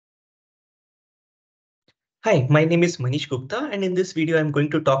Hi, my name is Manish Gupta, and in this video, I'm going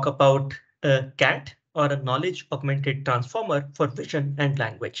to talk about CAT, or a Knowledge Augmented Transformer for Vision and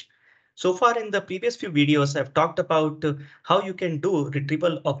Language. So far in the previous few videos, I've talked about how you can do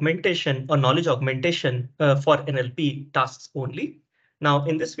retrieval augmentation or knowledge augmentation for NLP tasks only. Now,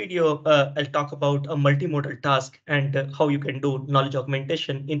 in this video, I'll talk about a multimodal task and how you can do knowledge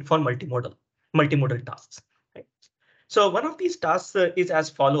augmentation for multimodal tasks. Right? So one of these tasks is as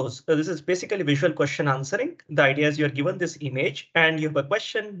follows. This is basically visual question answering. The idea is you're given this image and you have a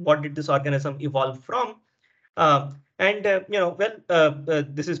question. What did this organism evolve from? This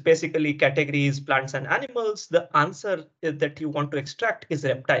is basically categories, plants and animals. The answer that you want to extract is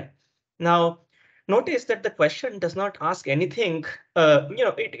reptile. Now, notice that the question does not ask anything.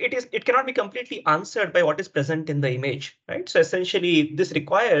 It cannot be completely answered by what is present in the image, right? So essentially, this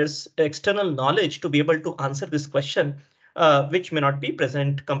requires external knowledge to be able to answer this question, which may not be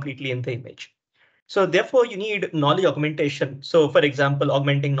present completely in the image. So therefore, you need knowledge augmentation. So for example,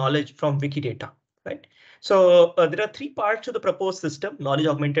 augmenting knowledge from Wikidata, right? So there are three parts to the proposed system, knowledge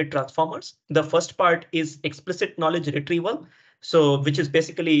augmented transformers. The first part is explicit knowledge retrieval. So which is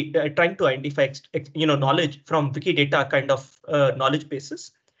basically trying to identify knowledge from Wikidata kind of knowledge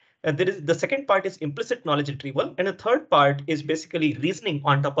bases. And there is the second part is implicit knowledge retrieval. And the third part is basically reasoning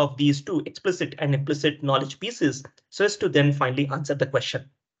on top of these two explicit and implicit knowledge pieces so as to then finally answer the question.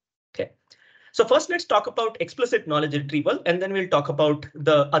 OK. So first, let's talk about explicit knowledge retrieval, and then we'll talk about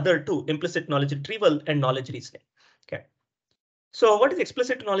the other two, implicit knowledge retrieval and knowledge reasoning. OK. So what is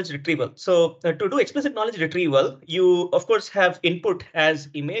explicit knowledge retrieval? So to do explicit knowledge retrieval, you of course have input as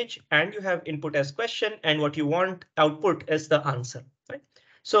image and you have input as question, and what you want output as the answer, right?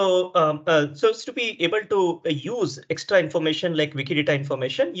 So it's to be able to use extra information like Wikidata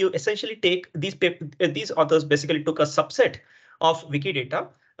information. You essentially take these authors basically took a subset of Wikidata.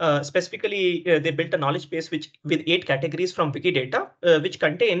 Specifically, they built a knowledge base with 8 categories from Wikidata, which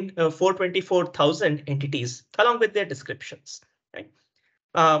contain 424,000 entities along with their descriptions. Right?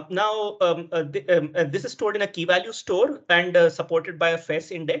 This is stored in a key value store and supported by a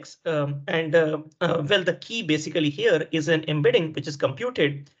FACE index. The key basically here is an embedding which is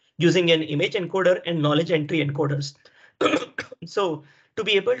computed using an image encoder and knowledge entry encoders. So to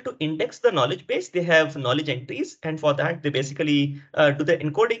be able to index the knowledge base, they have knowledge entries. And for that, they basically do the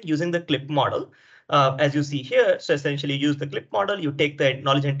encoding using the clip model. As you see here, so essentially use the clip model, you take the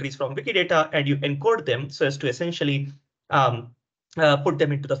knowledge entries from Wikidata and you encode them so as to essentially put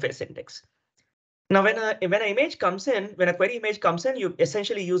them into the FACE index. Now, when an image comes in, when a query image comes in, you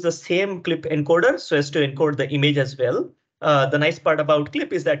essentially use the same clip encoder so as to encode the image as well. The nice part about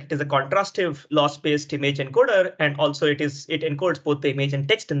clip is that it is a contrastive loss-based image encoder, and also it encodes both the image and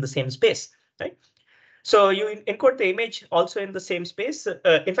text in the same space, right? So you encode the image also in the same space.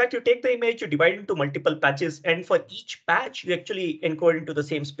 In fact, you take the image, you divide into multiple patches, and for each patch, you actually encode into the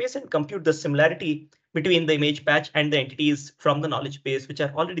same space and compute the similarity between the image patch and the entities from the knowledge base, which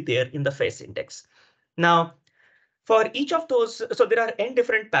are already there in the FACE index. Now, for each of those, so there are n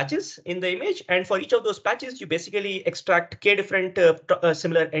different patches in the image, and for each of those patches, you basically extract k different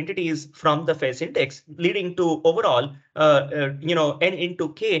similar entities from the FACE index, leading to overall, n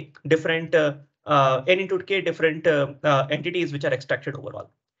into k different entities which are extracted overall.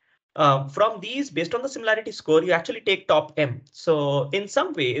 From these, based on the similarity score, you actually take top M. So in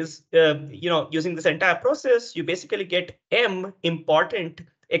some ways, using this entire process, you basically get M important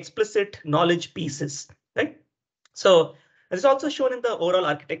explicit knowledge pieces, right? So this is also shown in the overall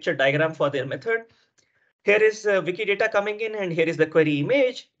architecture diagram for their method. Here is Wikidata coming in, and here is the query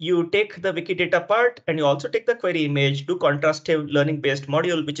image. You take the Wikidata part and you also take the query image, do contrastive learning based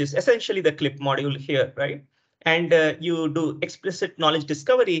module, which is essentially the clip module here, right? And you do explicit knowledge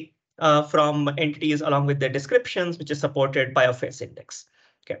discovery from entities along with their descriptions, which is supported by a FACE index.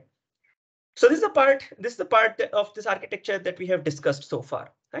 Okay. So this is the part of this architecture that we have discussed so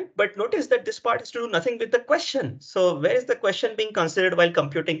far, right? But notice that this part is to do nothing with the question. So where is the question being considered while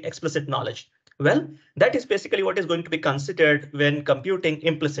computing explicit knowledge? Well, that is basically what is going to be considered when computing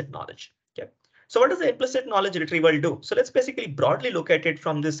implicit knowledge. Okay. So what does the implicit knowledge retrieval do? So let's basically broadly look at it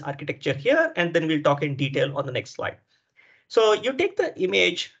from this architecture here, and then we'll talk in detail on the next slide. So you take the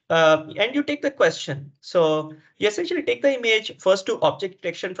image and you take the question. So you essentially take the image first to object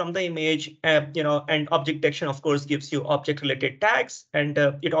detection from the image, and object detection, of course, gives you object related tags, and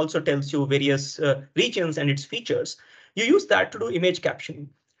it also tells you various regions and its features. You use that to do image captioning.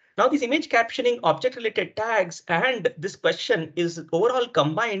 Now, these image captioning object related tags and this question is overall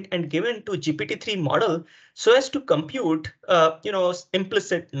combined and given to GPT-3 model so as to compute,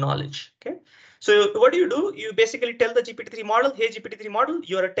 implicit knowledge. Okay. So what do? You basically tell the GPT-3 model, hey, GPT-3 model,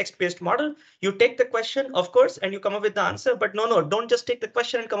 you're a text-based model. You take the question, of course, and you come up with the answer. But no, don't just take the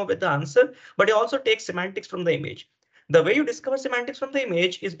question and come up with the answer, but you also take semantics from the image. The way you discover semantics from the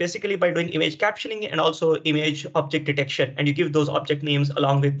image is basically by doing image captioning and also image object detection. And you give those object names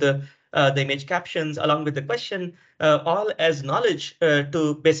along with the image captions, along with the question, all as knowledge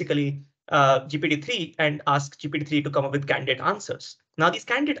to basically GPT-3 and ask GPT-3 to come up with candidate answers. Now, these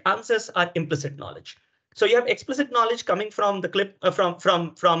candidate answers are implicit knowledge. So you have explicit knowledge coming from the clip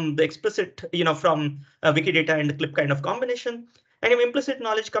from the explicit, from Wikidata and the clip kind of combination, and you have implicit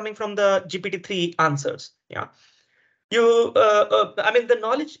knowledge coming from the GPT-3 answers. Yeah. I mean, the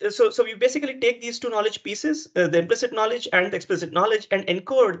knowledge. So you basically take these two knowledge pieces, the implicit knowledge and the explicit knowledge, and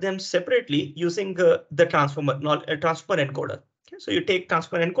encode them separately using the transformer encoder. Okay, so you take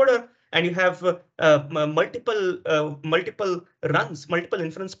transformer encoder and you have multiple runs, multiple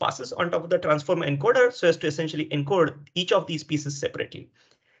inference passes on top of the transformer encoder, so as to essentially encode each of these pieces separately.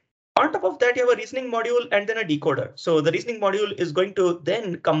 On top of that, you have a reasoning module and then a decoder. So the reasoning module is going to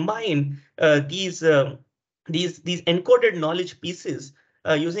then combine these encoded knowledge pieces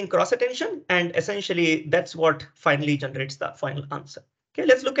using cross attention, and essentially that's what finally generates the final answer. Okay,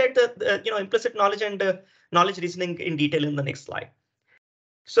 let's look at the implicit knowledge and knowledge reasoning in detail in the next slide.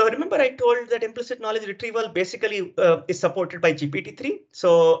 So remember, I told that implicit knowledge retrieval basically is supported by GPT-3.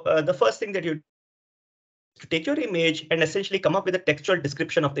 So the first thing that you to take your image and essentially come up with a textual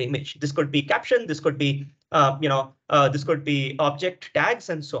description of the image. This could be caption, this could be this could be object tags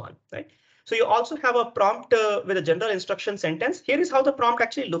and so on, right? So you also have a prompt with a general instruction sentence. Here is how the prompt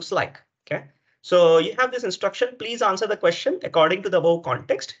actually looks like. Okay, so you have this instruction: please answer the question according to the above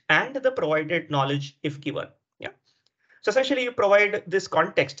context and the provided knowledge if given. Yeah. So essentially you provide this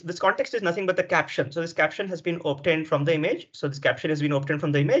context. This context is nothing but the caption. So this caption has been obtained from the image. So this caption has been obtained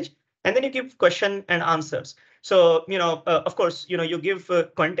from the image. And then you give question and answers. So, of course, you give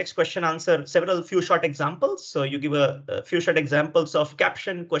context, question, answer, few short examples. So you give a few short examples of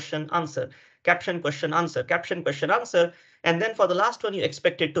caption, question, answer, caption, question, answer, caption, question, answer. And then for the last one, you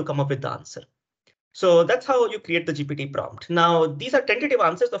expect it to come up with the answer. So that's how you create the GPT prompt. Now, these are tentative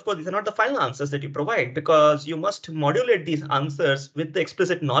answers. Of course, these are not the final answers that you provide, because you must modulate these answers with the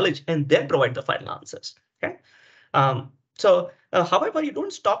explicit knowledge and then provide the final answers. Okay. However, you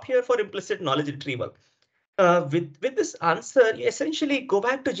don't stop here for implicit knowledge retrieval. With this answer, you essentially go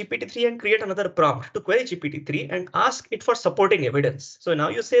back to GPT-3 and create another prompt to query GPT-3 and ask it for supporting evidence. So now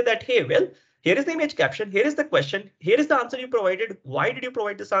you say that, hey, well, here is the image caption, here is the question, here is the answer you provided. Why did you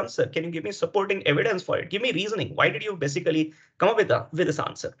provide this answer? Can you give me supporting evidence for it? Give me reasoning. Why did you basically come up with this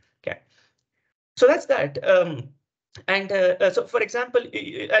answer? Okay, so that's that. So for example,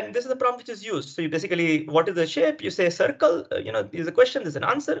 and this is the prompt which is used. So you basically, what is the shape? You say circle, is a question, there's an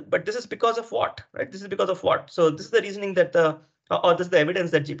answer, but this is because of what, right? This is because of what? So this is the reasoning that or this is the evidence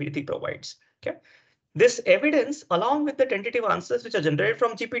that GPT-3 provides. Okay. This evidence, along with the tentative answers which are generated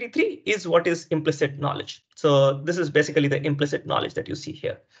from GPT-3, is what is implicit knowledge. So this is basically the implicit knowledge that you see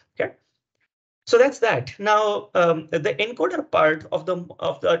here. Okay. So that's that. Now, the encoder part of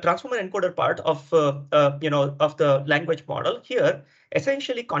the transformer encoder part of the language model here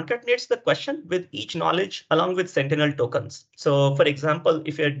essentially concatenates the question with each knowledge along with sentinel tokens. So, for example,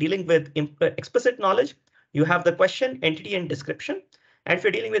 if you're dealing with explicit knowledge, you have the question, entity, and description. And if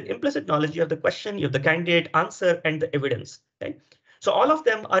you're dealing with implicit knowledge, you have the question, you have the candidate, answer, and the evidence. Right? So all of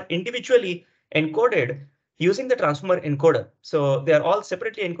them are individually encoded using the transformer encoder. So they are all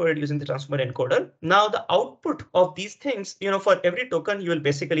separately encoded using the transformer encoder. Now the output of these things, for every token, you will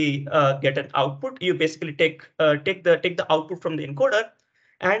basically get an output. You basically take the output from the encoder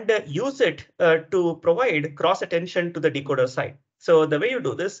and use it to provide cross attention to the decoder side. So the way you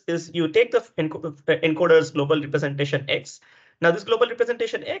do this is you take the encoder's global representation X. Now this global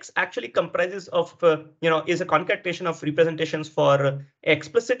representation X actually comprises of, is a concatenation of representations for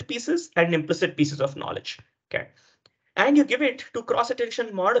explicit pieces and implicit pieces of knowledge. Okay, and you give it to cross attention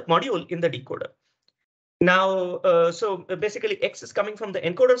module in the decoder. Now, so basically X is coming from the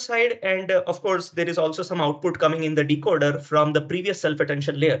encoder side, and of course there is also some output coming in the decoder from the previous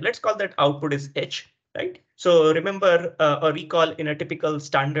self-attention layer. Let's call that output is H, right? So remember or recall, in a typical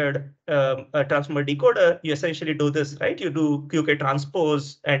standard transformer decoder, you essentially do this, right? You do QK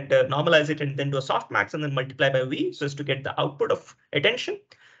transpose and normalize it, and then do a softmax and then multiply by V so as to get the output of attention.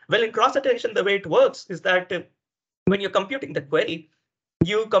 Well, in cross attention, the way it works is that when you're computing the query,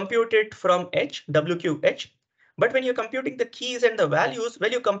 you compute it from H, WQH. But when you're computing the keys and the values,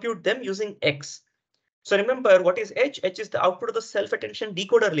 well, you compute them using X. So remember, what is H? H is the output of the self-attention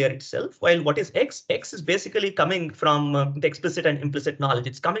decoder layer itself, while what is X? X is basically coming from the explicit and implicit knowledge.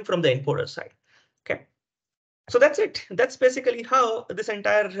 It's coming from the encoder side. Okay, so that's it. That's basically how this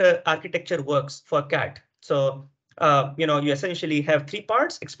entire architecture works for CAT. So you essentially have three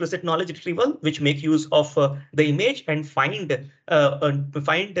parts: explicit knowledge retrieval, which make use of the image and find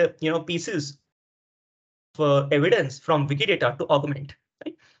pieces of evidence from Wikidata to augment.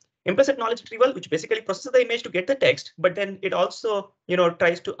 Right? Implicit knowledge retrieval, which basically processes the image to get the text, but then it also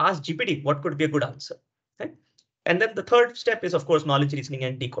tries to ask GPT what could be a good answer. Right? And then the third step is, of course, knowledge reasoning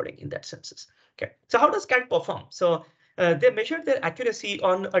and decoding in that sense. Okay, so how does CAT perform? So they measured their accuracy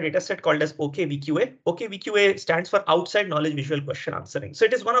on a data set called as OKVQA. OKVQA stands for Outside Knowledge Visual Question Answering. So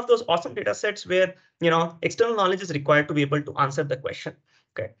it is one of those awesome data sets where external knowledge is required to be able to answer the question.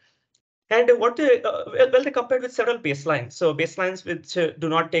 Okay. And what they compared with several baselines. So baselines which do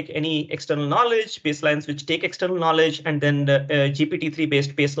not take any external knowledge, baselines which take external knowledge, and then GPT-3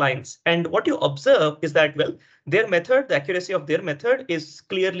 based baselines. And what you observe is that, well, their method, the accuracy of their method is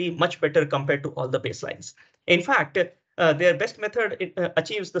clearly much better compared to all the baselines. In fact, their best method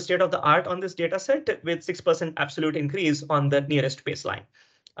achieves the state of the art on this data set with 6% absolute increase on the nearest baseline.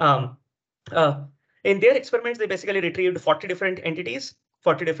 In their experiments, they basically retrieved 40 different entities.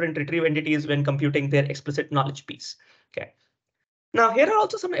 40 different retrieve entities when computing their explicit knowledge piece. Okay. Now here are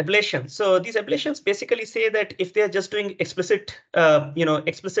also some ablations. So these ablations basically say that if they are just doing explicit,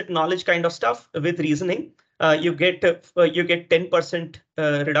 explicit knowledge kind of stuff with reasoning, you get 10%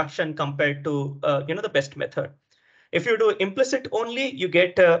 reduction compared to the best method. If you do implicit only, you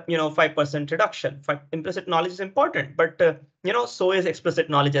get 5% reduction. Implicit knowledge is important, but so is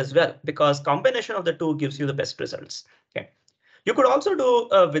explicit knowledge as well, because combination of the two gives you the best results. Okay. You could also do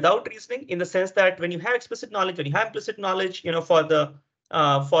without reasoning, in the sense that when you have explicit knowledge, when you have implicit knowledge, for the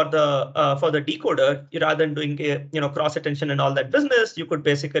decoder, rather than doing cross attention and all that business, you could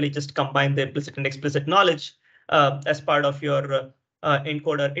basically just combine the implicit and explicit knowledge as part of your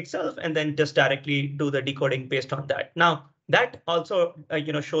encoder itself, and then just directly do the decoding based on that. Now that also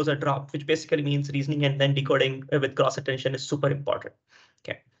shows a drop, which basically means reasoning and then decoding with cross attention is super important.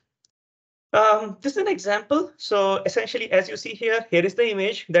 Okay. This is an example. So essentially, as you see here, here is the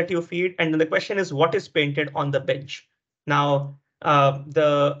image that you feed, and then the question is what is painted on the bench. Now,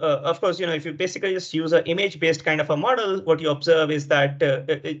 of course, if you basically just use an image-based kind of a model, what you observe is that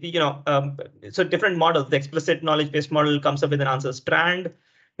so different models. The explicit knowledge-based model comes up with an answer strand.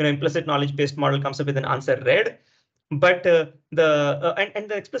 Implicit knowledge-based model comes up with an answer red. But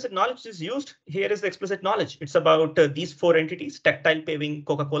the explicit knowledge is used here is the explicit knowledge. It's about these four entities: tactile paving,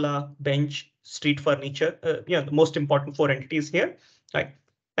 Coca-Cola, bench, street furniture. The most important four entities here, right?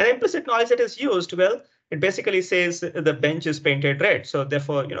 And implicit knowledge that is used, well, it basically says the bench is painted red, so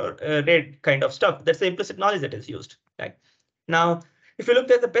therefore red kind of stuff. That's the implicit knowledge that is used, right? Now, if you look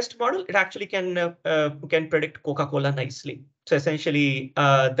at the best model, it actually can predict Coca-Cola nicely. So essentially,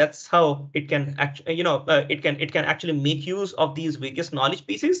 that's how it can actually, it can actually make use of these various knowledge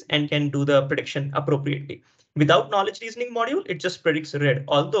pieces and can do the prediction appropriately. Without knowledge reasoning module, it just predicts red,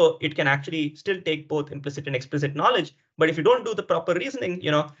 although it can actually still take both implicit and explicit knowledge. But if you don't do the proper reasoning,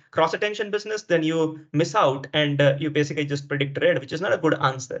 cross attention business, then you miss out and you basically just predict red, which is not a good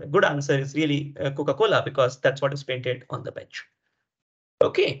answer. A good answer is really Coca-Cola, because that's what is painted on the bench.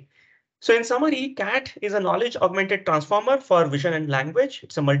 Okay. So in summary, CAT is a knowledge augmented transformer for vision and language.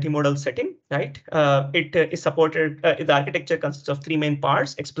 It's a multimodal setting, right? It is supported. The architecture consists of three main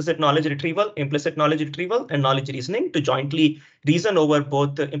parts: explicit knowledge retrieval, implicit knowledge retrieval, and knowledge reasoning to jointly reason over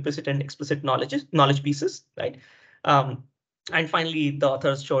both the implicit and explicit knowledge pieces, right? And finally, the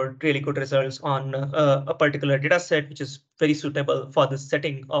authors showed really good results on a particular data set, which is very suitable for this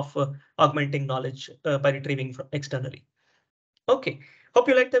setting of augmenting knowledge by retrieving from externally. Okay. Hope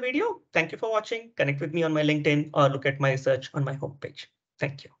you liked the video. Thank you for watching. Connect with me on my LinkedIn or look at my research on my homepage.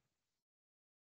 Thank you.